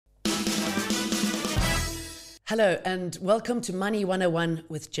Hello and welcome to Money 101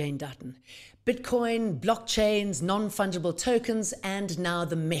 with Jane Dutton. Bitcoin, blockchains, non-fungible tokens, and now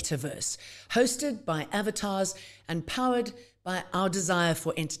the metaverse, hosted by avatars and powered by our desire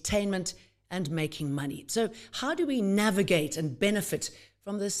for entertainment and making money. So how do we navigate and benefit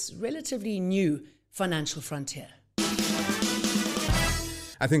from this relatively new financial frontier?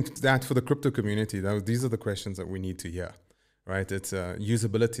 I think that for the crypto community, these are the questions that we need to hear. Right, it's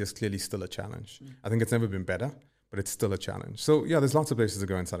usability is clearly still a challenge. I think it's never been better, but it's still a challenge. So yeah, there's lots of places to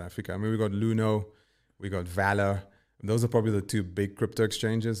go in South Africa. I mean, we got Luno, we got Valor. Those are probably the two big crypto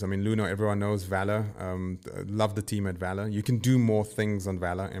exchanges. I mean, Luno, everyone knows. Valor, love the team at Valor. You can do more things on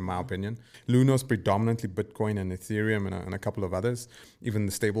Valor, in my opinion. Luno's predominantly Bitcoin and Ethereum and a couple of others. Even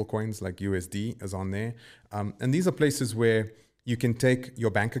the stable coins like USD is on there. And these are places where you can take your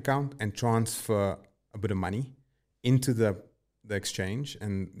bank account and transfer a bit of money into the exchange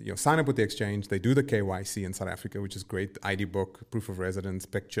and sign up with the exchange. They do the KYC in South Africa, which is great. ID book, proof of residence,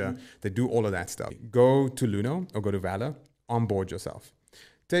 picture. They do all of that stuff. Go to Luno or go to Valor, onboard yourself.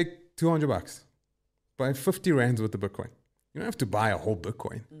 Take $200, buy 50 rands worth of Bitcoin. You don't have to buy a whole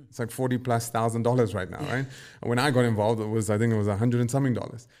Bitcoin. It's like $40,000+ right now, right? And when I got involved, I think it was $100 and something.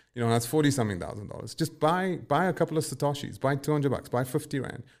 That's $40,000. Just buy a couple of Satoshis, buy $200, buy 50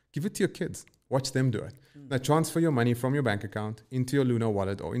 rand, give it to your kids. Watch them do it. Now transfer your money from your bank account into your Luno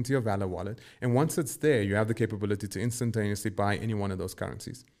wallet or into your Valor wallet. And once it's there, you have the capability to instantaneously buy any one of those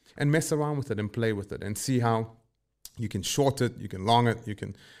currencies and mess around with it and play with it and see how you can short it, you can long it, you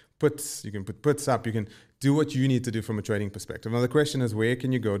can put puts up, you can do what you need to do from a trading perspective. Now the question is, where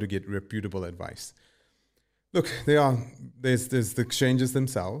can you go to get reputable advice? Look, there's the exchanges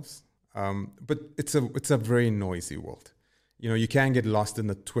themselves, but it's a very noisy world. You can get lost in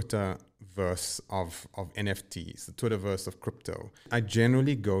the Twitterverse of NFTs, the Twitterverse of crypto. I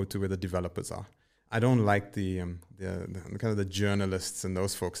generally go to where the developers are. I don't like the kind of the journalists and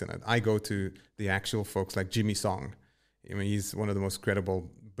those folks in it. I go to the actual folks like Jimmy Song. He's one of the most credible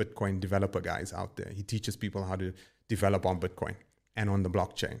Bitcoin developer guys out there. He teaches people how to develop on Bitcoin and on the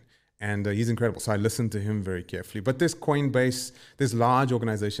blockchain. And he's incredible. So I listen to him very carefully. But there's Coinbase, there's large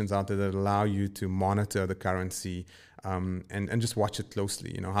organizations out there that allow you to monitor the currency and just watch it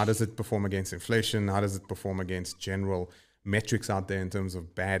closely. How does it perform against inflation? How does it perform against general metrics out there in terms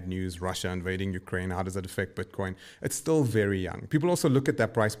of bad news, Russia invading Ukraine? How does it affect Bitcoin? It's still very young. People also look at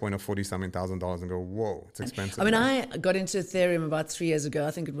that price point of $40,000 and go, whoa, it's expensive. I mean, I got into Ethereum about 3 years ago.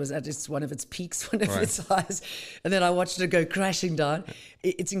 I think it was at one of its peaks, one of its highs. And then I watched it go crashing down.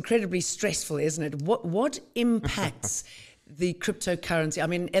 It's incredibly stressful, isn't it? What impacts the cryptocurrency? I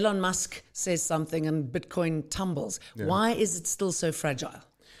mean, Elon Musk says something and Bitcoin tumbles. Yeah. Why is it still so fragile?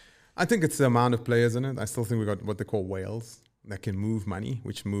 I think it's the amount of players in it. I still think we got what they call whales that can move money,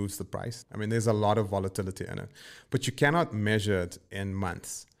 which moves the price. I mean, there's a lot of volatility in it, but you cannot measure it in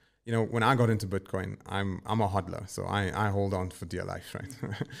months. When I got into Bitcoin, I'm a hodler, so I hold on for dear life, right?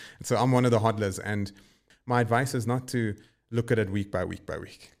 So I'm one of the hodlers, and my advice is not to look at it week by week by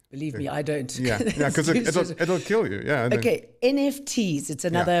week. Believe me, I don't. Yeah, because it'll kill you. Yeah. Okay, NFTs. It's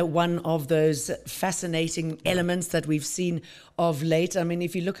another one of those fascinating elements that we've seen of late. I mean,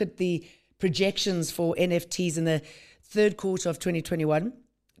 if you look at the projections for NFTs in the third quarter of 2021,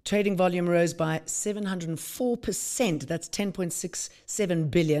 trading volume rose by 704%. That's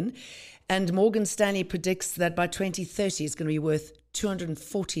 10.67 billion. And Morgan Stanley predicts that by 2030, it's going to be worth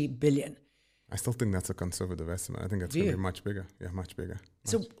 240 billion. I still think that's a conservative estimate. I think it's going to be much bigger. Yeah, much bigger.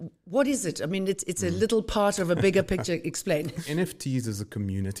 So what is it? I mean, it's a little part of a bigger picture. Explain. NFTs is a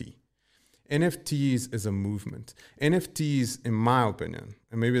community. NFTs is a movement. NFTs, in my opinion,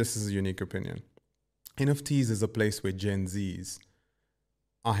 and maybe this is a unique opinion, NFTs is a place where Gen Zs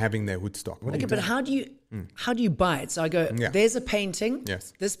are having their Woodstock. Okay, but how do you buy it? So I go, there's a painting.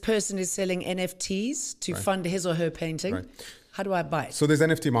 Yes. This person is selling NFTs to fund his or her painting. Right. How do I buy it? So there's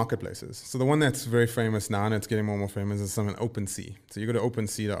NFT marketplaces. So the one that's very famous now, and it's getting more and more famous, is something OpenSea. So you go to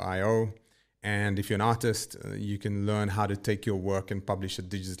OpenSea.io, and if you're an artist, you can learn how to take your work and publish it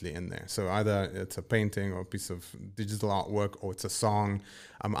digitally in there. So either it's a painting or a piece of digital artwork, or it's a song.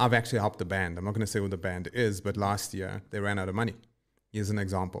 I've actually helped a band. I'm not going to say what the band is, but last year they ran out of money. Here's an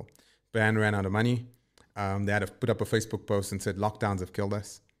example. Band ran out of money. They had to put up a Facebook post and said, lockdowns have killed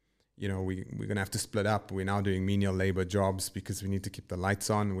us. We're going to have to split up. We're now doing menial labor jobs because we need to keep the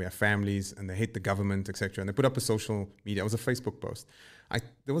lights on. We have families and they hate the government, etc. And they put up a social media. It was a Facebook post.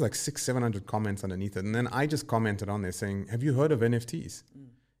 There was like 600-700 comments underneath it. And then I just commented on there saying, have you heard of NFTs?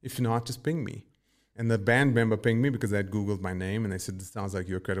 If not, just ping me. And the band member pinged me because they had Googled my name and they said, this sounds like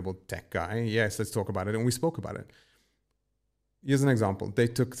you're a credible tech guy. Yes, let's talk about it. And we spoke about it. Here's an example. They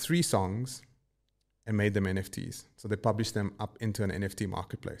took 3 songs and made them NFTs. So they published them up into an NFT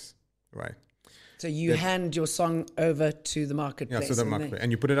marketplace, right? So you hand your song over to the marketplace. Yeah, so the marketplace.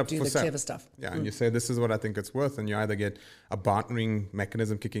 And you put it up for sale. Clever stuff. Yeah, and you say, this is what I think it's worth. And you either get a bartering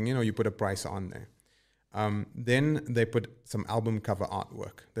mechanism kicking in or you put a price on there. Then they put some album cover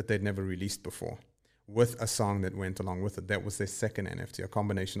artwork that they'd never released before with a song that went along with it. That was their second NFT, a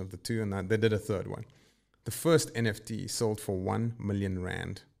combination of the two. And they did a third one. The first NFT sold for 1 million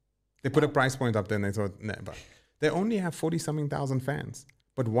rand. They put a price point up there and they thought, never. They only have 40-something thousand fans.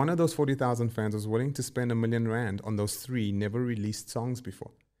 But one of those 40,000 fans was willing to spend 1 million rand on those 3 never released songs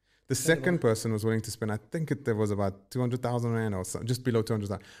before. The second person was willing to spend, I think there was about 200,000 rand or so, just below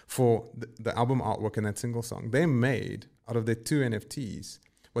 200,000 for the album artwork and that single song. They made, out of their 2 NFTs,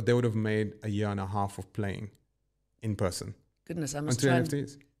 what they would have made a year and a half of playing in person. Goodness, I must try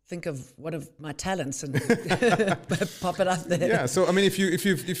and think of one of my talents and pop it up there. Yeah, so I mean, if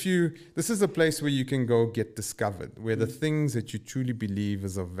you, this is a place where you can go get discovered, where the things that you truly believe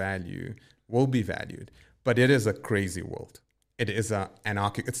is of value will be valued. But it is a crazy world. It is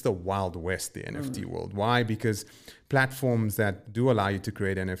it's the Wild West, the NFT world. Why? Because platforms that do allow you to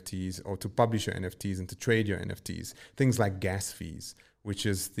create NFTs or to publish your NFTs and to trade your NFTs, things like gas fees, which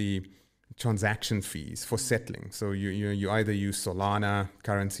is the transaction fees for settling. So you either use Solana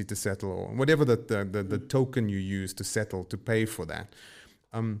currency to settle or whatever the token you use to settle, to pay for that.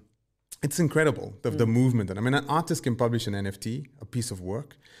 It's incredible, the movement. And I mean, an artist can publish an NFT, a piece of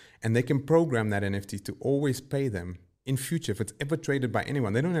work, and they can program that NFT to always pay them in future. If it's ever traded by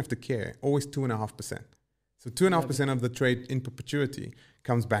anyone, they don't have to care, always 2.5%. So 2.5% of the trade in perpetuity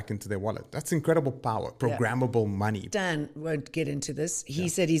comes back into their wallet. That's incredible power, programmable money. Dan won't get into this. He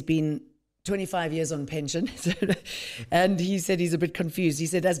said he's been 25 years on pension. And he said he's a bit confused. He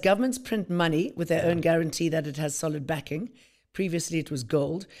said, as governments print money with their own guarantee that it has solid backing, previously it was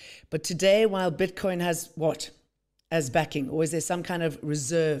gold, but today, while Bitcoin has what as backing, or is there some kind of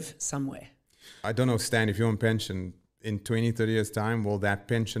reserve somewhere? I don't know, Stan, if you're on pension, in 20, 30 years' time, will that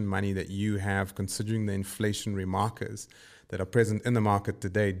pension money that you have, considering the inflationary markers that are present in the market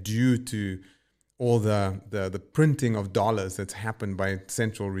today due to all the printing of dollars that's happened by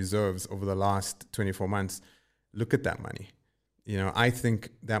central reserves over the last 24 months, look at that money. You know, I think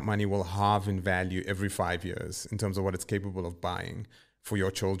that money will halve in value every 5 years in terms of what it's capable of buying for your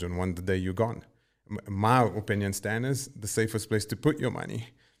children one the day you're gone. My opinion, Stan, is the safest place to put your money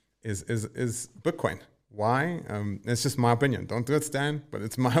is Bitcoin. Why? It's just my opinion. Don't do it, Stan, but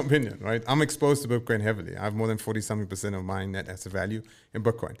it's my opinion, right? I'm exposed to Bitcoin heavily. I have more than 40-something% of my net asset value in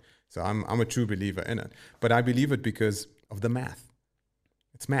Bitcoin. So I'm a true believer in it. But I believe it because of the math.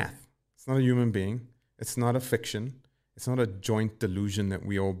 It's math. It's not a human being. It's not a fiction. It's not a joint delusion that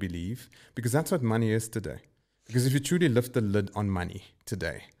we all believe, because that's what money is today. Because if you truly lift the lid on money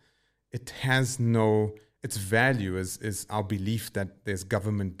today, it has its value is our belief that there's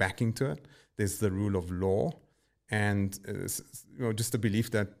government backing to it. There's the rule of law, and just the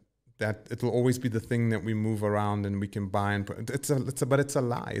belief that it'll always be the thing that we move around and we can buy and put. But it's a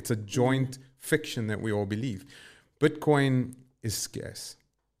lie. It's a joint fiction that we all believe. Bitcoin is scarce.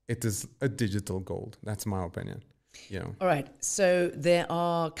 It is a digital gold. That's my opinion. Yeah. All right. So there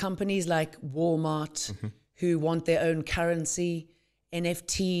are companies like Walmart who want their own currency,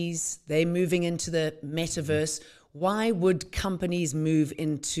 NFTs. They're moving into the metaverse. Why would companies move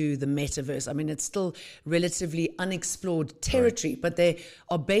into the metaverse? I mean, it's still relatively unexplored territory, but there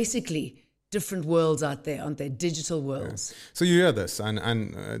are basically different worlds out there, aren't there? Digital worlds. Yeah. So you hear this,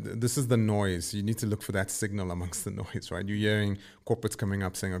 and this is the noise. You need to look for that signal amongst the noise, right? You're hearing corporates coming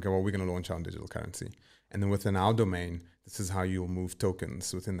up saying, okay, well, we're going to launch our digital currency. And then within our domain, this is how you'll move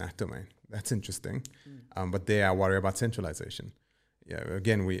tokens within that domain. That's interesting. But they are worried about centralization. Yeah,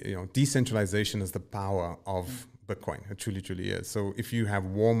 again, decentralization is the power of Bitcoin. It truly, truly is. So if you have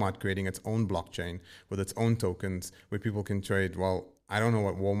Walmart creating its own blockchain with its own tokens where people can trade, well, I don't know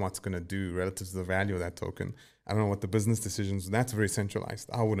what Walmart's going to do relative to the value of that token. I don't know what the business decisions, that's very centralized.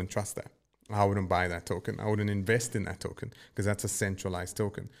 I wouldn't trust that. I wouldn't buy that token. I wouldn't invest in that token because that's a centralized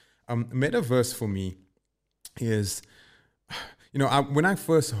token. Metaverse for me is, when I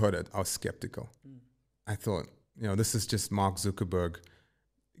first heard it, I was skeptical. I thought, this is just Mark Zuckerberg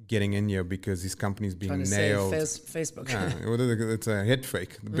getting in here because his company's being nailed. Facebook. Yeah, it's a head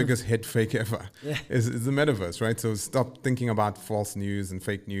fake. The biggest head fake ever is the metaverse, right? So stop thinking about false news and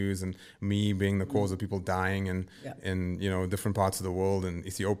fake news and me being the cause of people dying and in different parts of the world and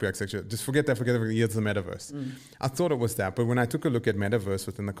Ethiopia, etc. Just forget that. It's the metaverse. I thought it was that, but when I took a look at metaverse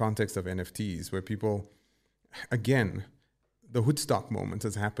within the context of NFTs, where people, again, the Woodstock moment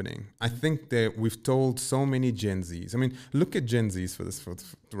is happening. I think that we've told so many Gen Zs. I mean, look at Gen Zs for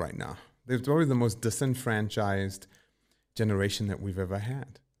right now. They're probably the most disenfranchised generation that we've ever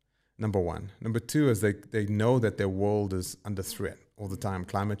had. Number one. Number two is they know that their world is under threat all the time,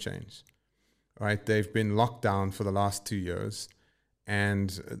 climate change, right? They've been locked down for the last 2 years,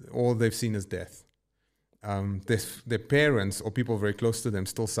 and all they've seen is death. Their parents or people very close to them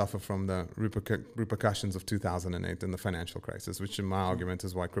still suffer from the repercussions of 2008 and the financial crisis, which in my argument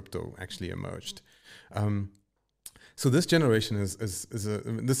is why crypto actually emerged. So this generation this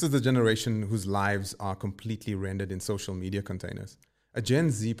is the generation whose lives are completely rendered in social media containers. A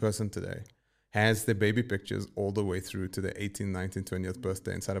Gen Z person today has their baby pictures all the way through to their 18th, 19th, 20th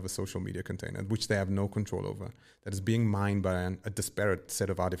birthday inside of a social media container, which they have no control over, that is being mined by a disparate set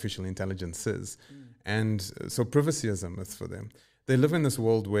of artificial intelligences. And so privacy is a myth for them. They live in this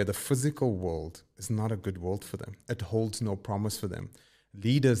world where the physical world is not a good world for them. It holds no promise for them.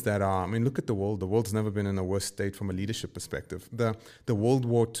 Leaders that are, look at the world. The world's never been in a worse state from a leadership perspective. The World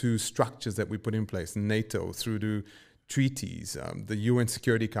War II structures that we put in place, NATO through to treaties, the UN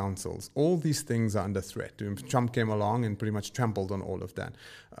Security Councils, all these things are under threat. Trump came along and pretty much trampled on all of that,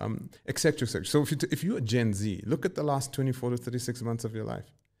 et cetera, et cetera. So if you're a Gen Z, look at the last 24 to 36 months of your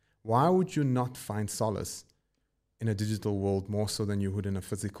life. Why would you not find solace in a digital world more so than you would in a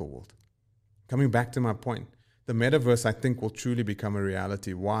physical world? Coming back to my point, the metaverse, I think, will truly become a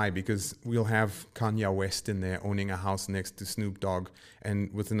reality. Why? Because we'll have Kanye West in there owning a house next to Snoop Dogg,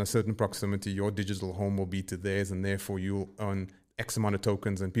 and within a certain proximity, your digital home will be to theirs, and therefore you'll earn X amount of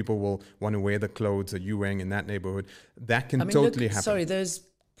tokens, and people will want to wear the clothes that you're wearing in that neighborhood. That can totally happen. Sorry, those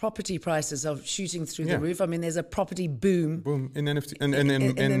property prices are shooting through the roof. There's a property boom in NFT in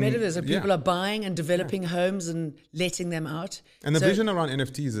the metaverse. And people are buying and developing homes and letting them out. And the vision around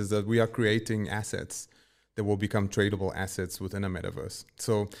NFTs is that we are creating assets that will become tradable assets within a metaverse.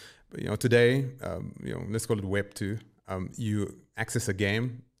 So, today, let's call it Web 2. You access a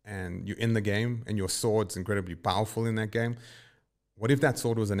game and you're in the game and your sword's incredibly powerful in that game. What if that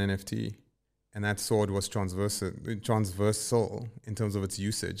sword was an NFT and that sword was transversal in terms of its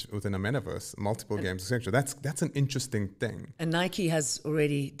usage within a metaverse, multiple games, etc.? That's an interesting thing. And Nike has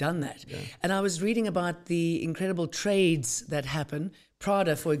already done that. Yeah. And I was reading about the incredible trades that happen.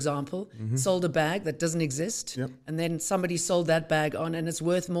 Prada, for example, sold a bag that doesn't exist. Yep. And then somebody sold that bag on, and it's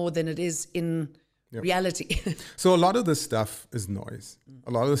worth more than it is in reality. So a lot of this stuff is noise.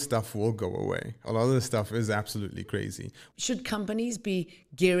 A lot of this stuff will go away. A lot of this stuff is absolutely crazy. Should companies be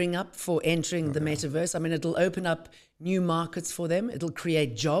gearing up for entering the metaverse? It'll open up new markets for them. It'll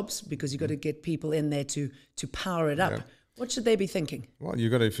create jobs because you've got to get people in there to power it up. What should they be thinking? Well, you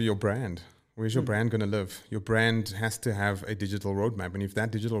got to, for your brand. Where's your brand going to live? Your brand has to have a digital roadmap. And if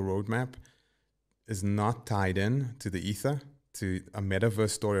that digital roadmap is not tied in to the ether, to a metaverse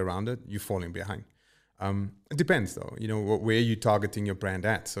story around it, you're falling behind. It depends, though. Where are you targeting your brand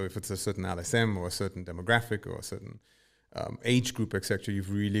at? So if it's a certain LSM or a certain demographic or a certain age group, etc.,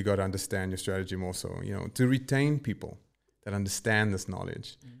 you've really got to understand your strategy more so. To retain people that understand this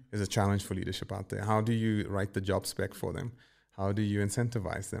knowledge is a challenge for leadership out there. How do you write the job spec for them? How do you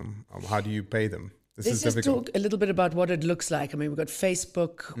incentivize them? How do you pay them? Let's just talk a little bit about what it looks like. We've got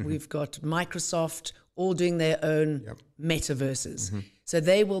Facebook, we've got Microsoft, all doing their own metaverses. So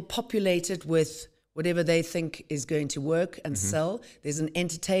they will populate it with whatever they think is going to work and sell. There's an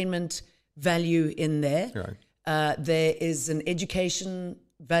entertainment value in there. Right. There is an education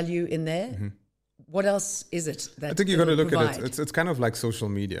value in there. What else is it that I think you've got to look at it. It's kind of like social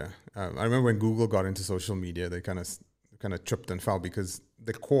media. I remember when Google got into social media, they kind of tripped and fell because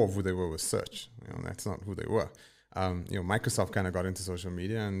the core of who they were was search. That's not who they were. Microsoft kind of got into social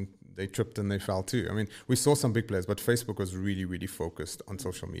media and they tripped and they fell too. We saw some big players, but Facebook was really, really focused on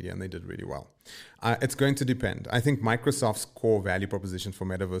social media and they did really well. It's going to depend. I think Microsoft's core value proposition for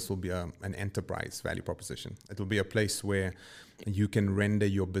Metaverse will be an enterprise value proposition. It will be a place where you can render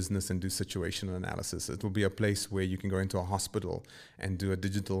your business and do situational analysis. It will be a place where you can go into a hospital and do a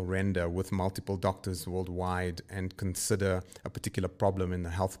digital render with multiple doctors worldwide and consider a particular problem in the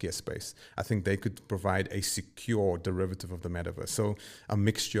healthcare space. I think they could provide a secure derivative of the metaverse. So a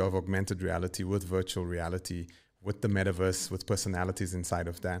mixture of augmented reality with virtual reality, with the metaverse, with personalities inside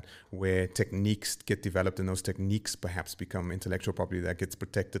of that, where techniques get developed and those techniques perhaps become intellectual property that gets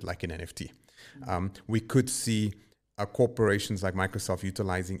protected like an NFT. We could see corporations like Microsoft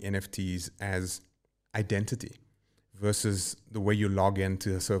utilizing NFTs as identity versus the way you log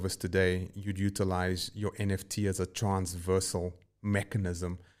into a service today. You'd utilize your NFT as a transversal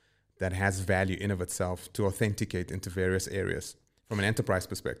mechanism that has value in of itself to authenticate into various areas. from an enterprise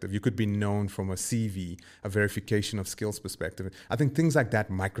perspective. You could be known from a CV, a verification of skills perspective. I think things like that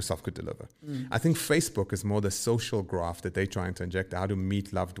Microsoft could deliver. I think Facebook is more the social graph that they're trying to inject, how to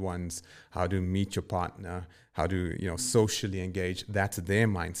meet loved ones, how to meet your partner, how to socially engage. That's their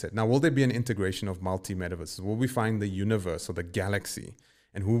mindset. Now, will there be an integration of multi-metaverses? Will we find the universe or the galaxy?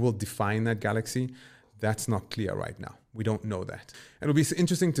 And who will define that galaxy? That's not clear right now. We don't know that. It'll be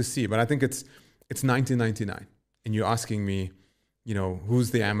interesting to see, but I think it's 1999. And you're asking me,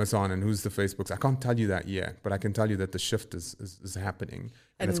 who's the Amazon and who's the Facebooks? I can't tell you that yet, but I can tell you that the shift is happening.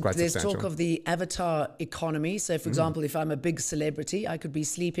 And it's quite there's substantial. Talk of the avatar economy. So, for example, if I'm a big celebrity, I could be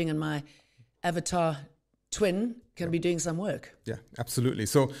sleeping and my avatar twin can be doing some work. Yeah, absolutely.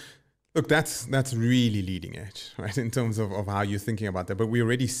 So, look, that's really leading edge, right, in terms of how you're thinking about that. But we're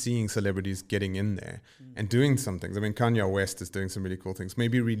already seeing celebrities getting in there and doing some things. I mean, Kanye West is doing some really cool things.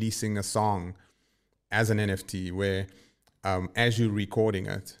 Maybe releasing a song as an NFT where as you're recording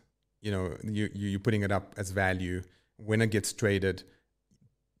it, you're putting it up as value. When it gets traded,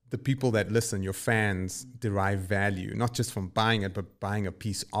 the people that listen, your fans, derive value, not just from buying it, but buying a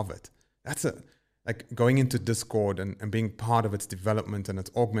piece of it. That's like going into Discord and being part of its development and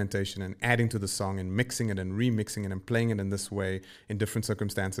its augmentation and adding to the song and mixing it and remixing it and playing it in this way in different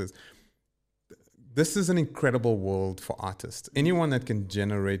circumstances. This is an incredible world for artists. Anyone that can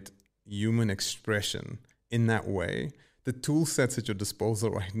generate human expression in that way, the tool sets at your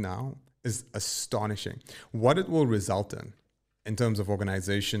disposal right now is astonishing. What it will result in terms of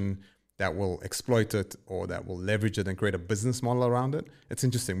organization that will exploit it or that will leverage it and create a business model around it, it's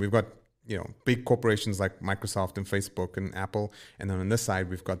interesting. We've got big corporations like Microsoft and Facebook and Apple. And then on this side,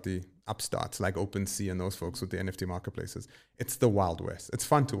 we've got the upstarts like OpenSea and those folks with the NFT marketplaces. It's the Wild West. It's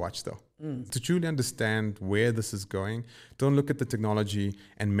fun to watch, though. To truly understand where this is going, don't look at the technology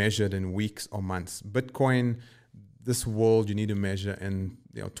and measure it in weeks or months. Bitcoin, this world, you need to measure in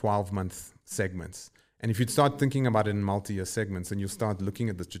 12-month segments. And if you start thinking about it in multi-year segments, and you'll start looking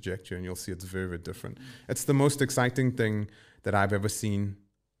at the trajectory and you'll see it's very, very different. It's the most exciting thing that I've ever seen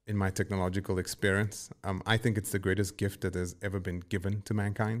in my technological experience. I think it's the greatest gift that has ever been given to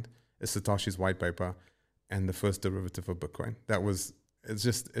mankind, is Satoshi's white paper and the first derivative of Bitcoin.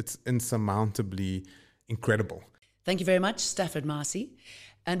 It's insurmountably incredible. Thank you very much, Stafford Marcy.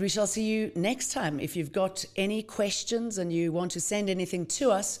 And we shall see you next time. If you've got any questions and you want to send anything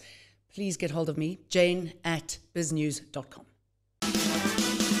to us, please get hold of me, Jane@biznews.com.